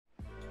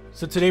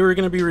So today we're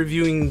going to be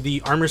reviewing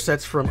the armor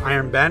sets from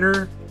Iron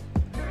Banner,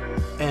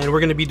 and we're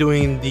going to be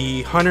doing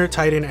the Hunter,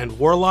 Titan, and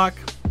Warlock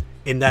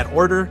in that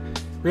order.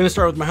 We're going to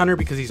start with my Hunter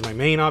because he's my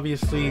main,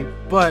 obviously,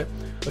 but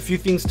a few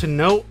things to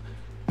note.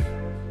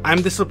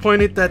 I'm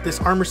disappointed that this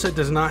armor set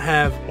does not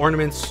have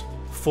ornaments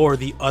for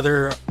the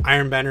other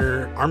Iron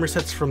Banner armor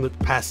sets from the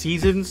past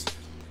seasons,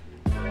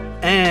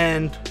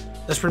 and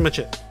that's pretty much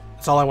it.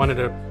 That's all I wanted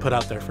to put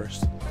out there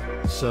first.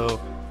 So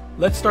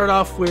let's start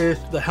off with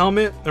the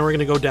helmet, and we're going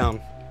to go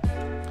down.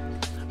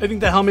 I think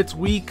the helmet's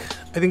weak.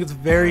 I think it's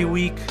very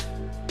weak.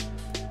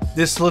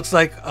 This looks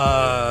like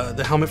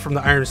the helmet from the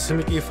Iron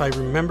Simicky, if I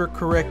remember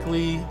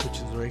correctly, which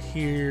is right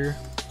here.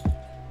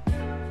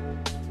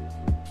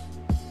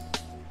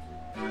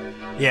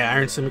 Yeah,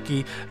 Iron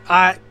Simicky.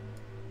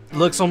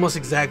 Looks almost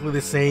exactly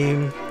the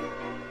same.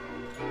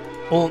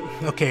 Well,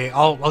 okay,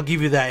 I'll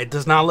give you that. It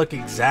does not look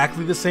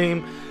exactly the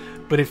same,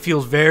 but it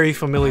feels very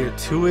familiar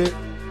to it.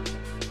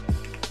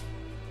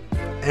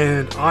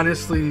 And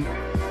honestly,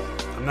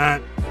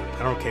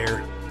 I don't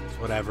care. It's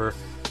whatever.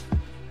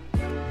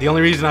 The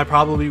only reason I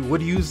probably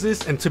would use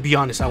this, and to be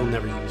honest, I will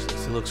never use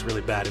this. It looks really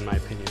bad in my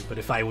opinion. But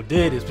if I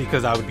did, it's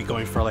because I would be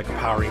going for like a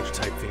Power Ranger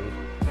type thing.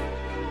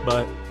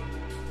 But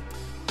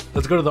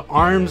let's go to the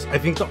arms. I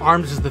think the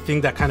arms is the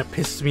thing that kind of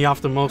pisses me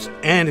off the most,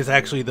 and is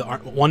actually the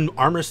one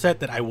armor set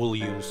that I will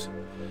use.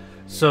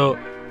 So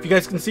if you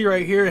guys can see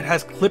right here, it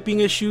has clipping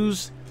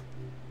issues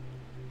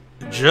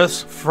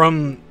just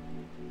from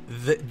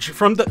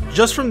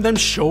them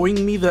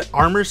showing me the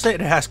armor set.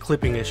 It has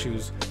clipping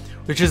issues,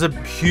 which is a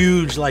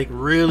huge, like,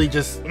 really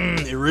just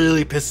it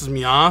really pisses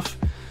me off,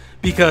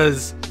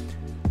 because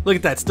look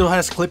at that, still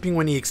has clipping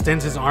when he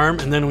extends his arm,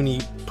 and then when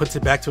he puts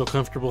it back to a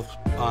comfortable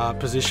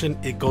position,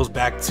 it goes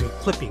back to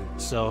clipping.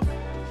 So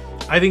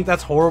I think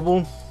that's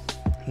horrible.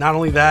 Not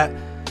only that,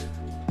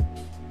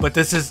 but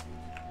this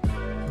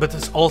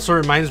also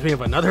reminds me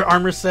of another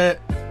armor set,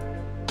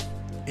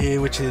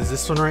 which is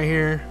this one right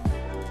here.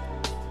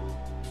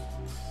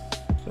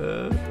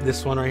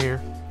 This one right here,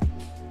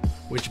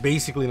 which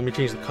basically, let me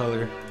change the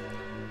color.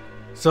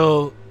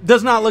 So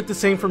does not look the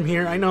same from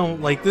here. I know,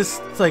 like,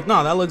 this, it's like,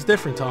 no, that looks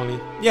different, Tony.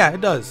 Yeah,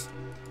 it does.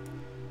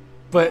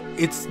 But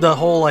it's the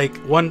whole, like,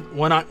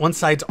 one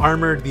side's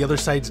armored, the other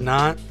side's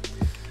not,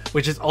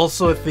 which is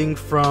also a thing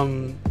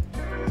from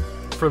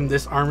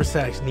this armor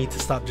set. I need to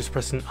stop just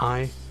pressing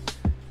I.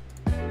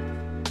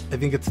 I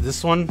think it's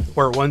this one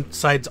where one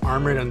side's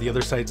armored and the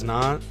other side's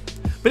not.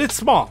 But it's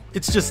small.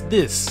 It's just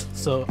this,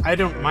 so I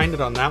don't mind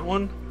it on that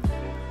one.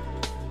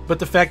 But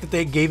the fact that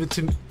they gave it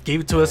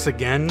to us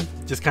again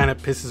just kind of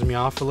pisses me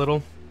off a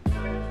little.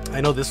 I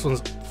know this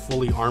one's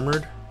fully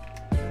armored,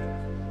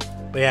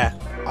 but yeah,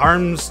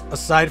 arms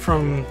aside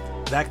from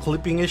that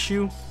clipping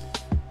issue,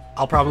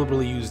 I'll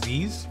probably use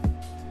these.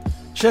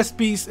 Chest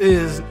piece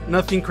is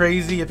nothing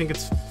crazy. I think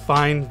it's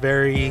fine,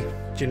 very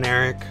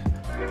generic.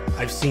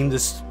 I've seen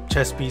this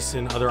chest piece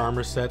in other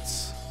armor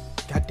sets.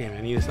 God damn it,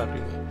 I need to stop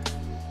doing that.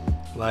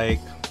 Like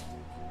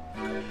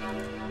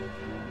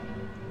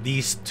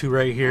these two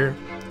right here,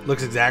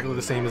 looks exactly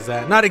the same as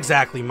that. Not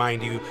exactly,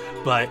 mind you,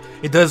 but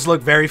it does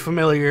look very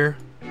familiar,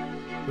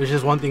 which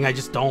is one thing I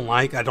just don't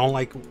like. I don't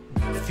like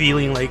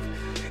feeling like,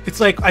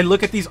 it's like I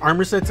look at these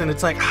armor sets and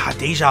it's like,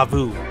 deja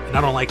vu, and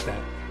I don't like that.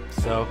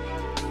 So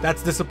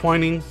that's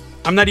disappointing.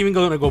 I'm not even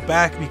going to go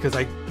back because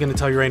I'm going to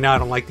tell you right now, I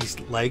don't like these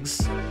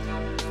legs.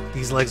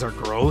 These legs are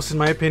gross in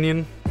my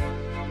opinion.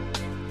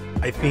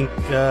 I think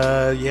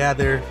yeah,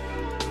 they're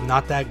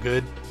not that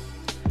good.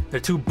 They're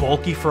too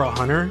bulky for a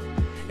hunter,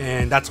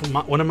 and that's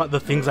one of the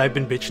things I've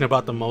been bitching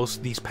about the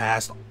most these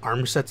past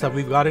armor sets that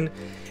we've gotten,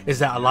 is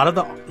that a lot of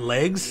the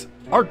legs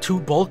are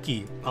too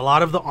bulky. A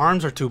lot of the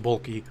arms are too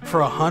bulky for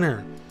a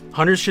hunter.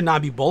 Hunters should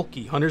not be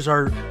bulky. Hunters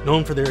are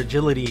known for their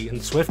agility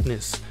and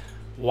swiftness.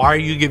 Why are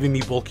you giving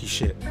me bulky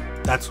shit?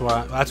 That's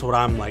what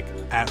I'm like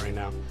at right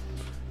now,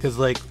 because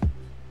like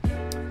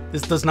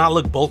this does not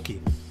look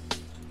bulky.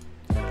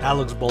 That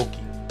looks bulky,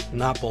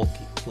 not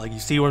bulky. Like, you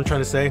see what I'm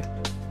trying to say?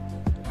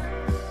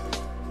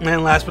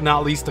 And last but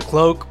not least, the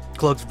cloak.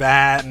 Cloak's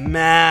bad,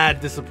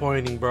 mad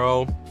disappointing,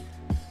 bro.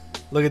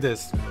 Look at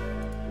this.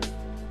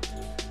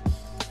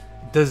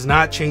 Does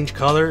not change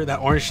color. That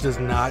orange does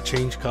not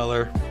change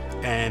color,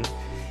 and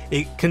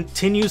it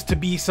continues to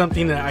be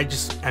something that I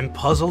just am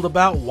puzzled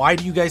about. Why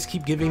do you guys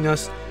keep giving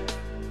us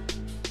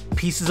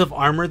pieces of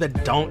armor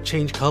that don't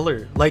change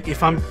color? Like,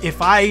 if I'm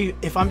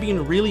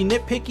being really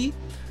nitpicky,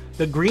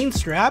 the green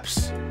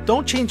straps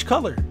don't change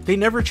color. They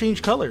never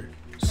change color.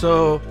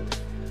 So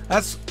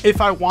that's,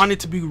 if I wanted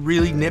to be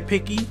really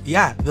nitpicky,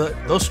 yeah,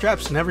 those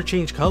straps never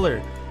change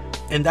color,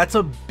 and that's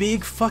a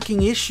big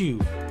fucking issue.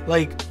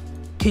 Like,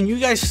 can you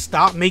guys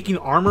stop making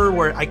armor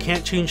where I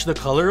can't change the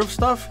color of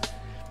stuff?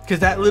 Because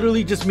that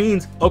literally just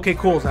means, okay,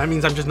 cool, so that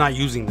means I'm just not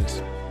using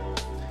this.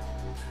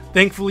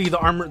 Thankfully,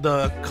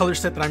 the color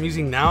set that I'm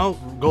using now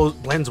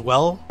blends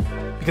well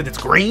because it's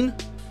green.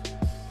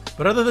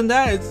 But other than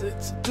that,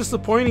 it's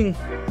disappointing.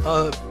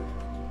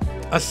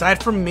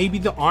 Aside from maybe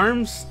the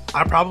arms,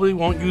 I probably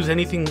won't use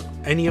any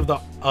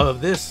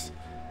of this,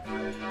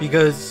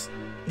 because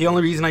The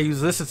only reason I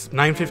use this is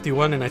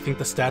 951 and I think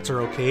the stats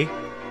are okay.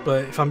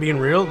 But if I'm being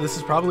real, this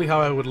is probably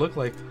how I would look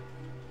like.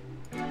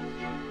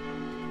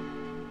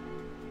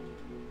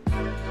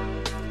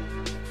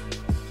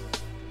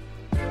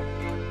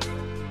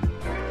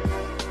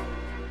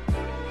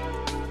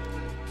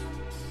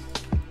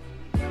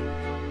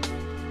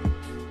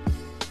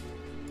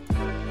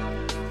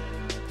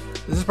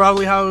 This is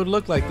probably how it would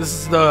look like. This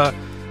is the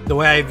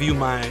way I view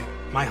my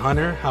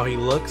hunter, how he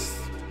looks.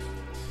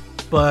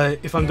 But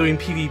if I'm doing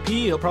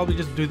PvP, I'll probably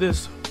just do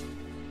this.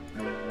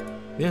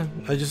 Yeah,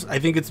 I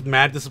think it's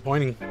mad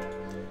disappointing.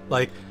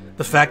 Like,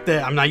 the fact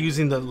that I'm not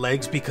using the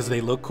legs because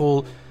they look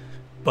cool,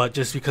 but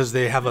just because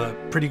they have a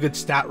pretty good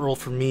stat roll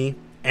for me,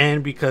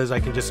 and because I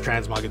can just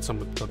transmog it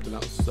with something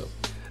else. So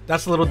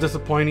that's a little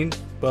disappointing,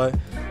 but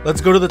let's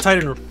go to the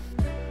Titan room.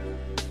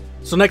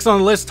 So next on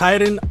the list,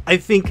 Titan. I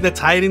think the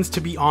Titans, to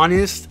be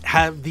honest,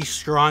 have the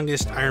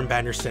strongest Iron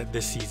Banner set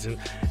this season.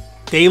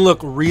 They look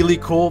really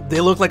cool.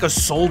 They look like a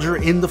soldier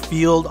in the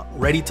field,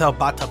 ready to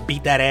about to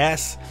beat that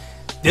ass.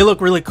 They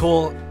look really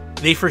cool.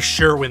 They for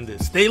sure win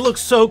this. They look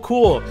so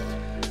cool.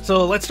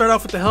 So let's start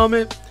off with the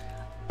helmet.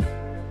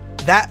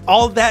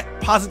 All that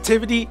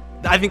positivity,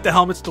 I think the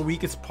helmet's the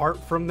weakest part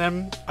from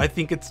them. I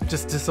think it's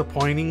just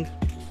disappointing.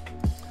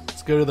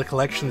 Let's go to the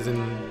collections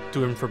and do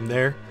them from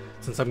there,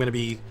 since I'm going to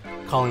be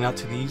calling out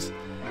to these.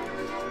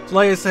 So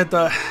like I said,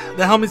 the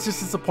helmet's just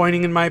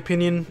disappointing in my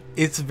opinion.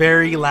 It's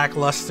very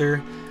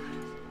lackluster.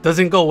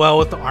 Doesn't go well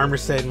with the armor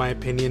set in my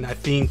opinion. I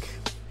think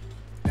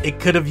it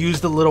could have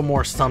used a little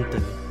more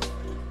something,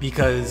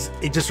 because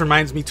it just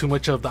reminds me too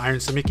much of the Iron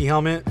Samiki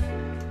helmet.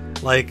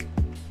 Like,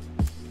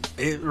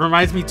 it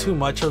reminds me too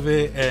much of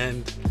it,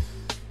 and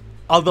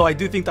although I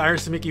do think the Iron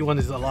Samiki one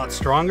is a lot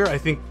stronger, I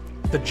think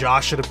the jaw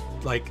should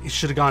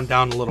have gone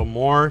down a little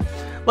more.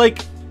 Like,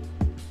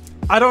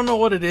 I don't know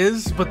what it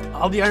is, but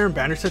all the Iron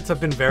Banner sets have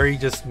been very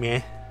just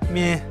meh,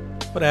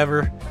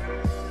 whatever.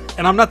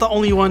 And I'm not the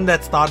only one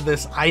that's thought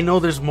this. I know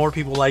there's more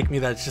people like me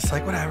that's just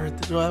like, whatever,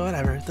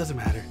 it doesn't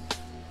matter.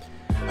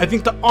 I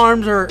think the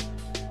arms are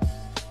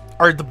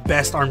the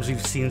best arms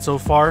we've seen so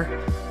far.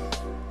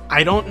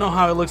 I don't know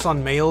how it looks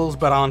on males,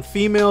 but on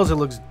females it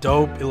looks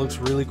dope. It looks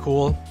really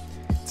cool.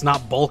 It's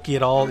not bulky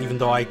at all, even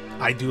though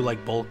I do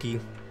like bulky.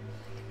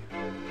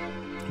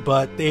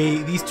 But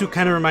these two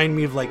kind of remind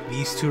me of like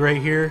these two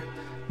right here.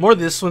 More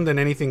this one than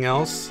anything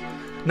else.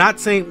 I'm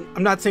not saying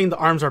the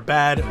arms are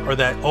bad or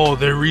that, oh,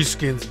 they're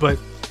reskins, but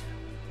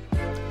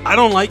I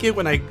don't like it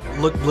when I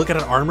look at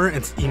an armor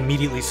and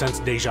immediately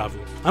sense deja vu.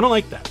 I don't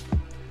like that.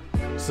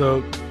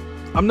 So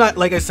I'm not,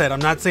 like I said,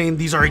 I'm not saying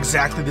these are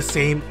exactly the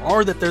same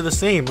or that they're the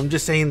same. I'm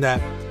just saying that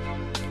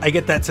I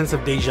get that sense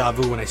of deja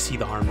vu when I see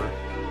the armor,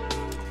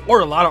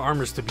 or a lot of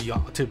armors to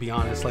be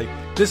honest. Like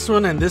this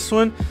one and this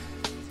one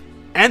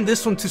and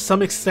this one to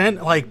some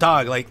extent. Like,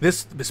 dog, like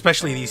this,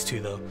 especially these two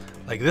though.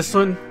 Like this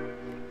one,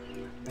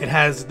 it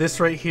has this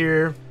right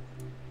here,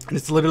 and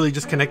it's literally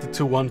just connected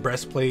to one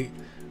breastplate,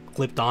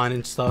 clipped on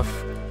and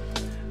stuff.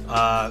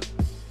 And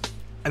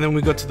then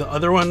we go to the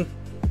other one.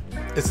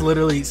 It's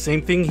literally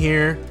same thing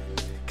here,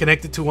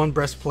 connected to one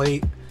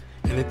breastplate,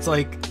 and it's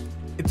like,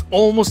 it's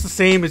almost the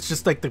same. It's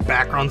just like the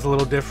background's a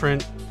little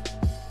different.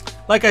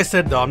 Like I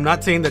said though, I'm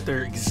not saying that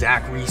they're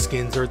exact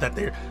reskins or that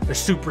they're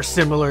super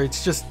similar.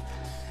 It's just,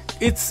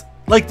 it's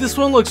like this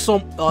one looks so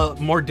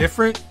more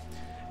different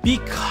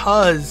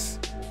because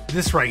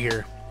this right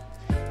here.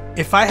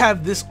 If I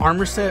have this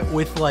armor set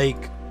with like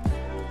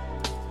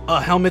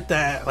a helmet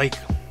that like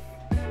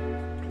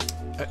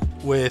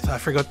with, I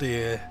forgot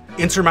the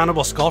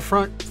insurmountable skull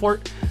front for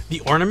it, the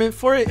ornament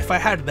for it, if I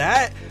had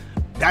that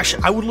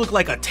I would look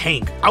like a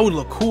tank. I would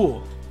look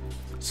cool.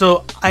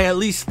 So I at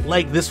least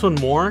like this one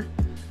more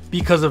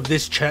because of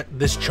this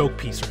choke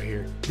piece right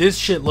here. This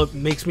shit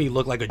makes me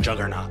look like a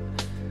juggernaut.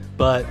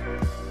 But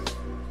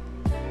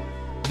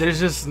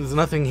there's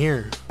nothing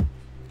here.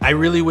 I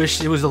really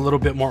wish it was a little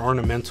bit more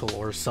ornamental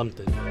or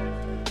something.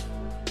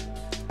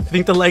 I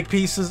think the leg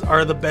pieces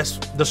are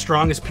the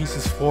strongest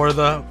pieces for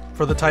the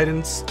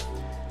Titans.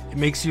 It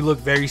makes you look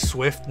very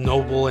swift,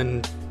 noble,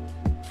 and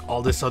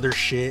all this other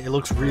shit. It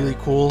looks really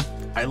cool.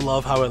 I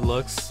love how it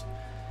looks.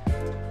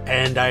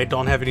 And I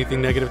don't have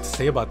anything negative to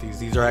say about these.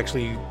 These are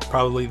actually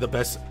probably the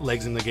best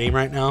legs in the game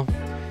right now.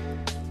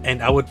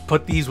 And I would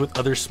put these with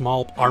other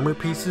small armor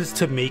pieces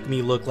to make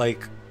me look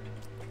like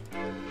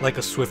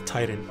a swift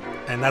Titan.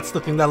 And that's the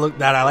thing that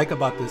I like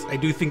about this. I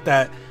do think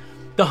that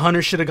the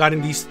hunters should have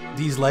gotten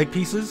these leg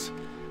pieces,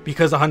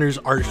 because the hunters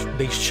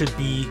they should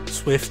be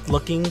swift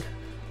looking.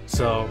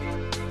 So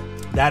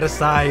that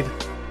aside,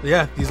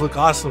 yeah, these look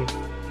awesome.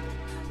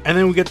 And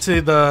then we get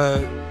to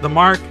the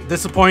mark.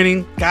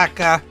 Disappointing.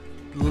 Caca.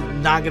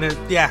 Not gonna.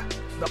 Yeah,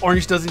 the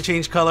orange doesn't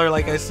change color,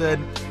 like I said,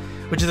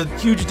 which is a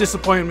huge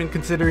disappointment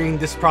considering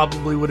this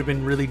probably would have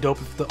been really dope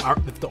if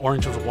the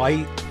orange was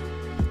white,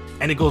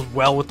 and it goes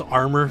well with the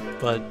armor.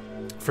 But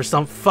for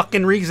some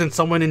fucking reason,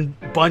 someone in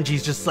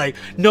Bungie's just like,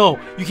 no,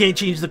 you can't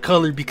change the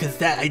color because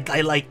that I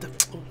like the.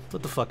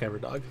 What the fuck ever,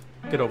 dog.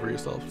 Get over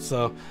yourself.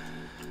 So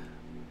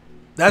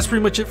that's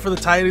pretty much it for the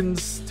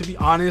Titans. To be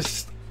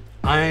honest,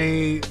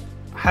 I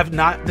have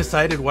not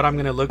decided what I'm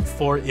gonna look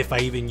for if I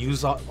even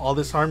use all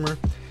this armor.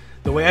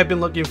 The way I've been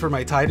looking for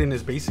my Titan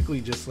is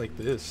basically just like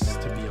this,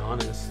 to be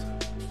honest.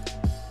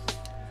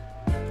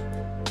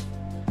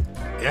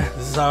 Yeah,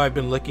 this is how I've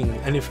been looking.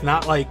 And if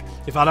not, like,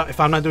 if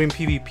I'm not doing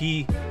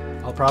PvP,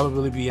 I'll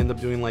probably end up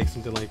doing like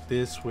something like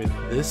this with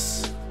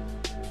this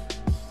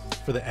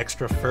for the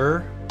extra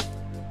fur,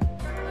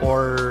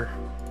 or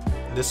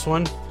this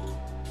one.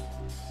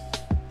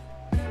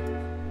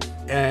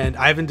 And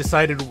I haven't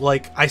decided,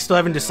 like, I still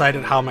haven't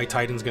decided how my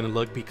Titan's gonna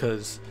look,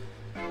 because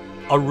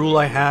a rule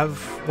I have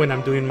when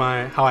I'm doing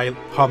my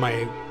how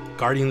my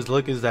Guardians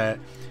look is that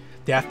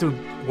they have to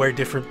wear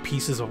different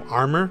pieces of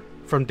armor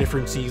from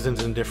different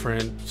seasons and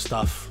different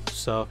stuff.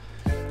 So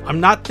I'm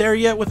not there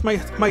yet with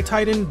my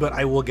Titan, but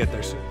I will get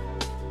there soon.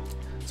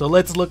 So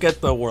let's look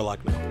at the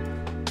Warlock now.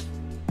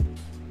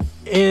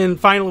 And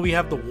finally, we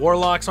have the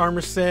Warlock's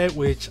armor set,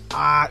 which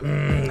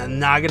I'm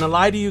not gonna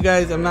lie to you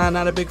guys, I'm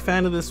not a big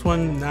fan of this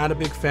one. Not a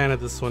big fan of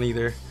this one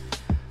either.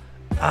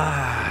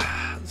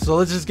 So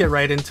let's just get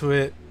right into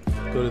it.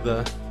 Go to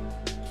the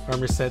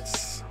armor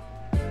sets.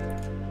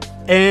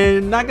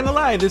 And not gonna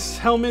lie, this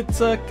helmet's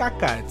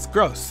caca. It's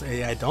gross.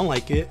 I don't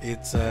like it.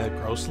 It's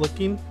gross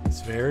looking.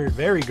 It's very,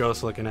 very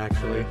gross looking,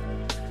 actually.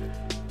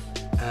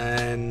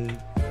 And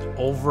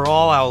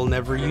overall, I'll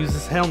never use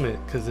this helmet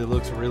because it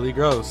looks really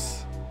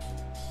gross.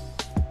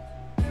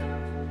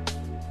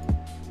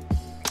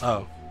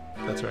 Oh,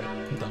 that's right.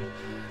 I'm dumb.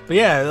 But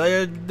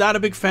yeah, not a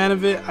big fan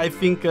of it. I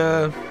think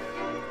it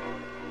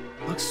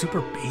looks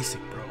super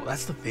basic, bro.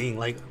 That's the thing.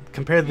 Like,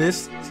 compare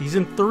this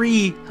season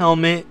 3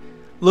 helmet,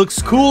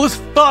 looks cool as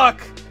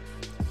fuck,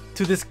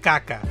 to this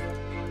caca,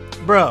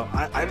 bro.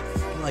 I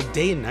like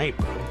day and night,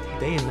 bro.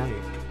 Day and night.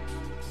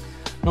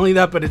 Not only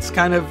that, but it's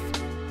kind of,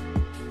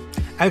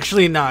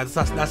 actually, no,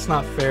 that's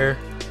not fair.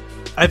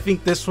 I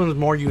think this one's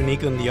more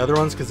unique than the other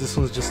ones, because this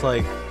one's just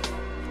like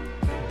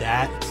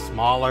that. It's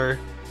smaller.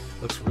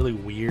 Looks really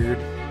weird.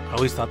 I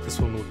always thought this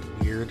one looked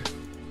weird.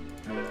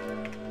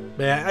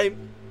 But yeah,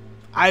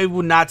 I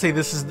would not say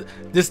this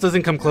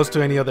doesn't come close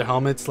to any other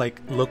helmets. Like,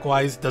 look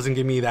wise, doesn't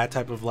give me that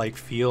type of like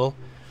feel.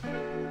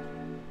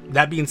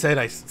 That being said,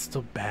 it's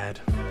still bad.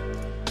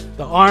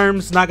 The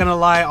arms, not gonna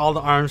lie, all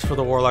the arms for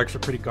the Warlocks are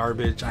pretty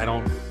garbage. I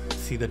don't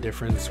see the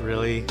difference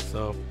really.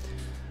 So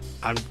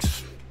I'm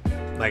just,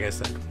 like I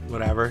said,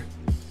 whatever.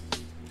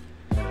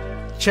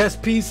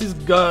 Chest piece is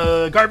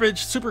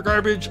garbage, super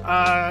garbage.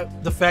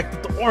 The fact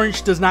that the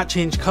orange does not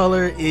change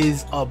color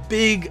is a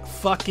big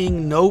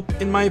fucking nope,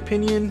 in my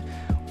opinion.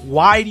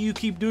 Why do you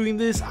keep doing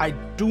this? I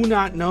do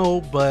not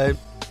know, but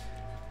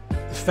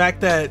the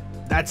fact that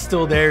that's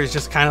still there is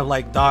just kind of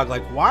like, dog,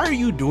 like, why are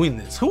you doing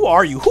this? Who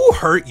are you? Who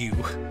hurt you?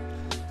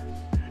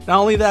 Not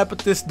only that, but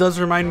this does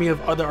remind me of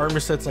other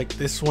armor sets like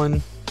this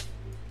one,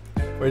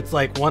 where it's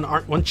like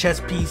one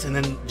chest piece and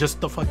then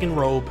just the fucking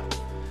robe.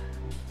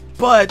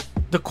 But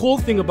the cool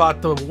thing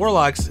about the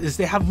Warlocks is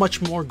they have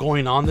much more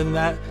going on than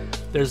that.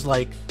 There's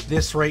like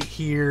this right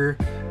here.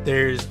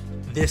 There's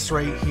this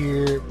right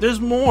here. There's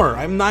more.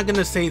 I'm not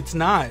gonna say it's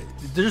not.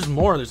 There's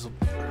more. There's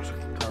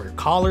a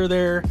collar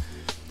there.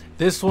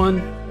 This one,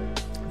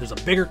 there's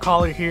a bigger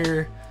collar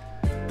here.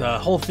 The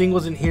whole thing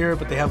wasn't here,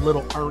 but they have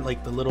little art,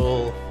 like the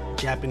little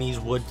Japanese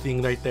wood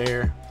thing right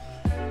there.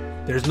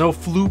 There's no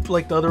floop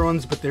like the other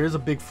ones, but there is a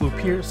big floop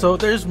here. So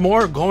there's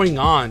more going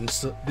on.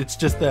 So it's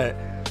just that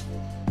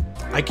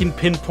I can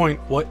pinpoint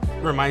what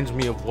reminds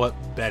me of what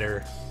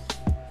better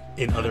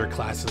in other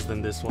classes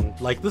than this one.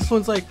 Like, this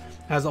one's like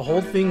has a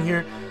whole thing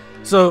here.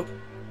 So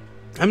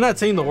I'm not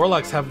saying the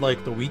Warlocks have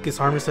like the weakest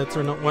armor sets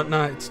or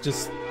whatnot. It's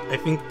just, I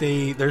think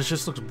theirs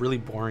just looks really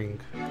boring.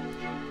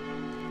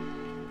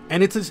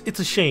 And it's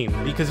a shame,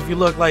 because if you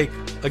look, like,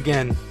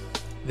 again,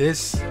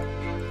 this,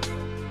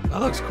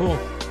 that looks cool.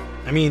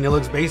 I mean, it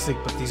looks basic,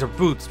 but these are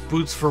boots.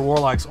 Boots for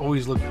Warlocks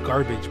always look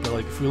garbage. But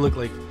like, if you look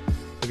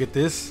at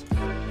this.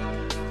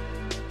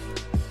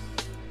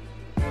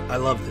 I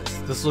love this.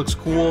 This looks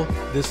cool.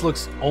 This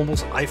looks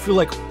almost, I feel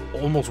like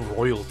almost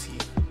royalty.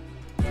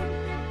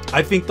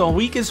 I think the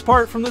weakest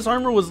part from this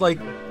armor was like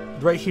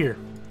right here.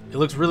 It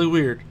looks really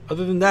weird.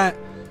 Other than that,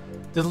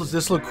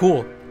 this looked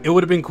cool. It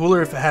would have been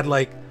cooler if it had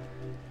like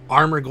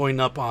armor going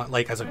up on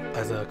like as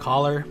a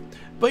collar.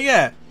 But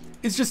yeah,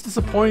 it's just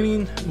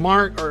disappointing.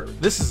 Mark, or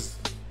this is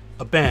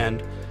a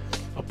bond,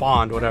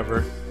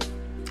 whatever.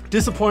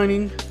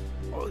 Disappointing.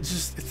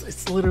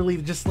 It's literally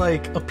just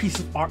like a piece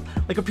of art,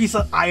 like a piece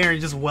of iron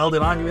just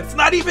welded on you. It's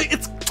not even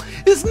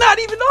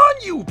on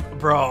you,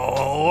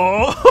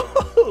 bro.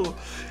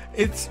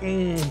 It's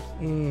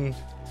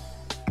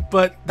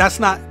but that's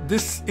not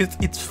this.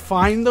 It's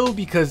fine though,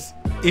 because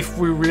if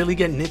we really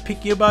get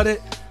nitpicky about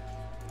it,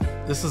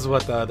 this is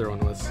what the other one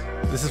was.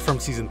 This is from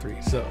season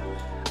 3. So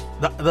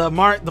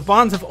the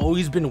bonds have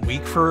always been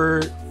weak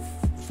for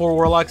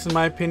Warlocks, in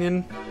my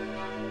opinion.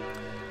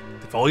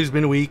 They've always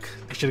been weak.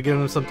 I should have given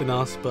them something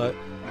else, but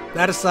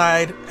that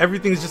aside,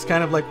 everything's just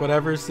kind of like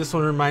whatever. This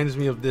one reminds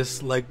me of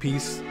this leg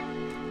piece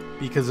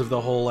because of the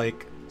whole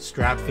like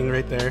strap thing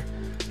right there.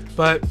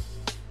 But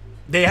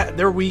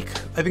they're weak.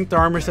 I think the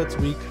armor set's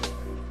weak.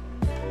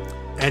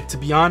 And to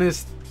be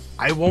honest,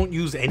 I won't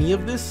use any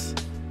of this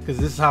because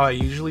this is how I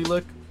usually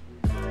look.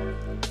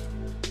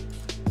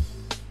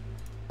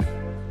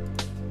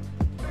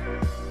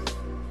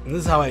 And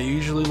this is how I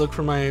usually look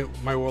for my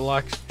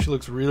warlock. She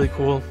looks really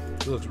cool.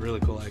 She looks really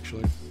cool,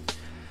 actually.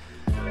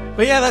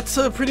 But yeah, that's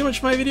pretty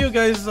much my video,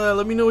 guys.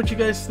 Let me know what you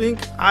guys think.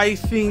 I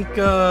think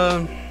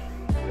the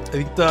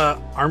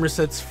armor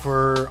sets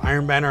for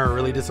Iron Banner are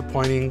really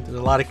disappointing. There's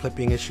a lot of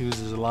clipping issues.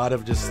 There's a lot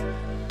of just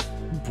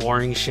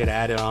boring shit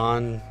added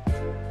on.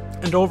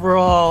 And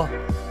overall,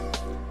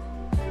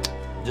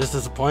 just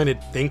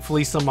disappointed.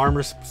 Thankfully, some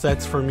armor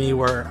sets for me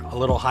were a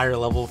little higher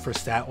level for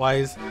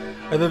stat-wise.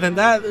 Other than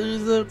that,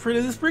 it's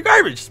pretty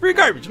garbage. It's pretty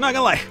garbage, I'm not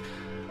gonna lie.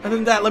 Other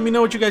than that, let me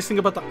know what you guys think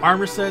about the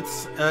armor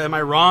sets. Am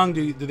I wrong?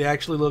 Do they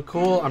actually look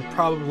cool? I'm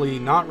probably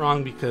not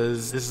wrong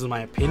because this is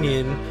my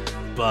opinion,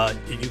 but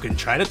you can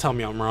try to tell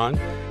me I'm wrong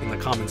in the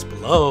comments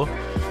below.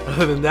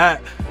 Other than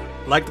that,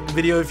 like the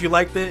video if you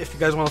liked it. If you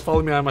guys want to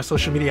follow me on my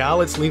social media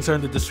outlets, links are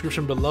in the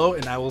description below,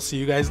 and I will see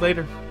you guys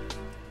later.